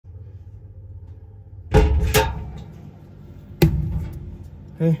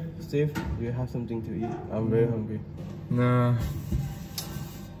Hey, Steve, do you have something to eat? I'm very hungry. Nah,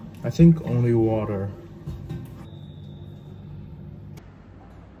 I think only water.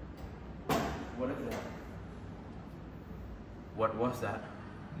 What is that? What was that?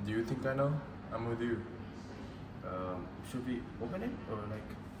 Do you think I know? I'm with you. Should we open it or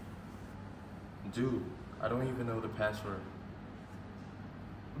like? Dude, I don't even know the password.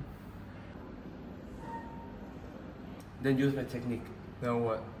 Then use my technique. Now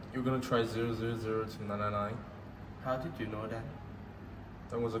what? You're gonna try 000 to 999? How did you know that?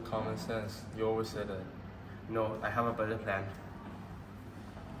 That was a common sense. You always said that. No, I have a better plan.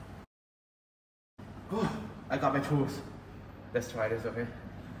 I got my tools. Let's try this, okay?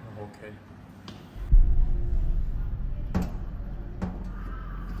 Okay.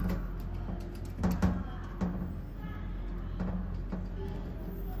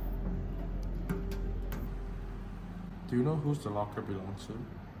 Do you know whose the locker belongs to?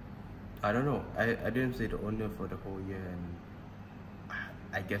 I don't know. I didn't see the owner for the whole year and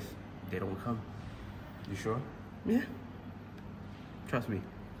I guess they don't come. You sure? Yeah. Trust me.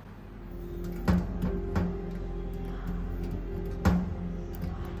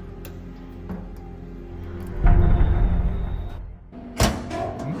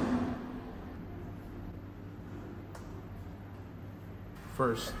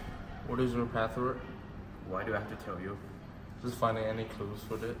 First, what is your password? Why do I have to tell you? Just finding any clues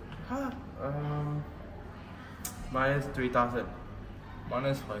for it. Huh? Mine is 3,000. Mine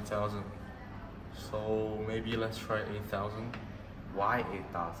is 5,000. So maybe let's try 8,000. Why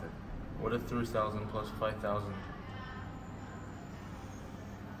 8,000? What if 3,000 plus 5,000?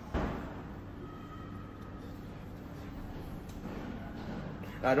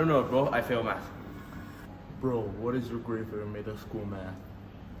 I don't know, bro. I fail math. Bro, what is your grade for your middle school math?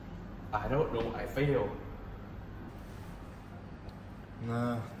 I don't know. I fail.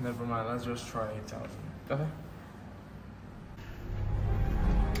 Nah, never mind. Let's just try 8,000. Okay.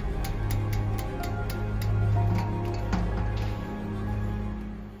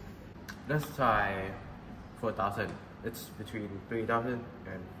 Let's try 4,000. It's between 3,000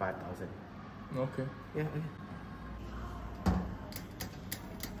 and 5,000. Okay. Yeah.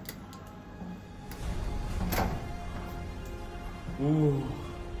 Ooh.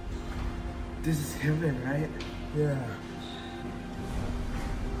 This is heaven, right? Yeah.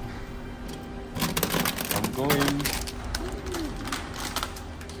 I'm going.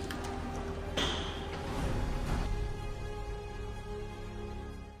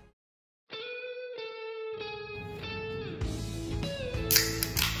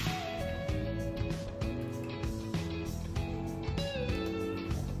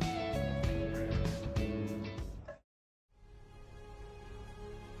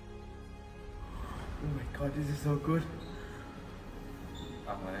 Oh my god, this is so good.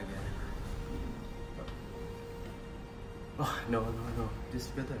 I'm gonna get it. Oh, no. This is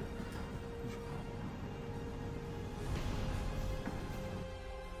better.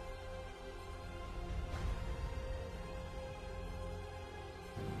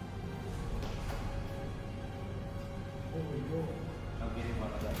 I'm getting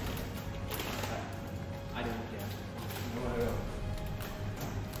one of that. I don't care. No.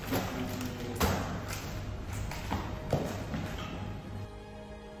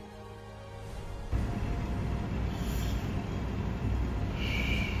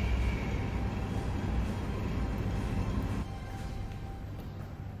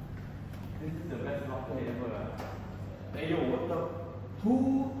 This is the best locker ever. Hey yo, what the? Who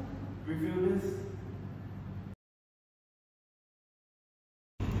reviewed this?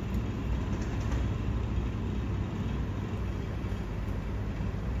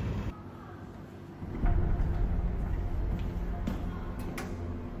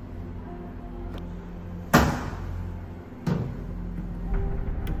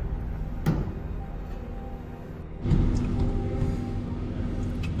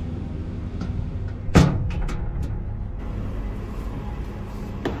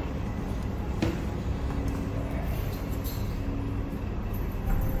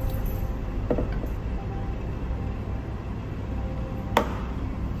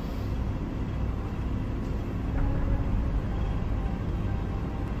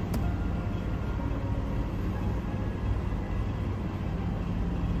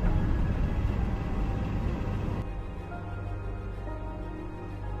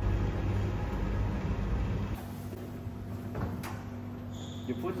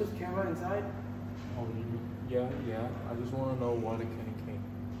 You put this camera inside? Oh, yeah. I just want to know why the candy came.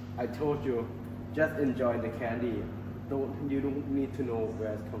 I told you, just enjoy the candy. You don't need to know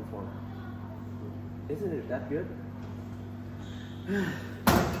where it's come from. Isn't it that good?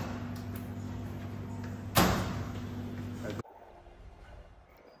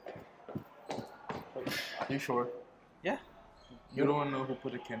 You sure? Yeah. You don't know who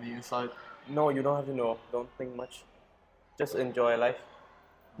put the candy inside? No, you don't have to know. Don't think much. Just enjoy life.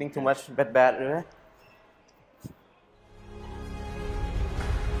 Think too much, bad, right?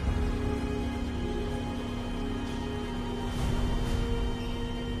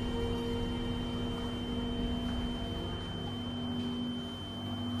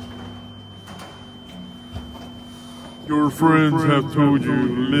 Your friends have told you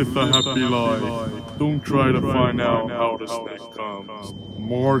live a happy life. Don't try to find out how the snack comes.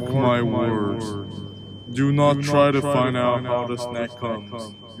 Mark my words. Do not try to find out how the snack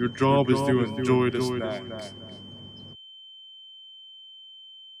comes. Your job is to enjoy the snack.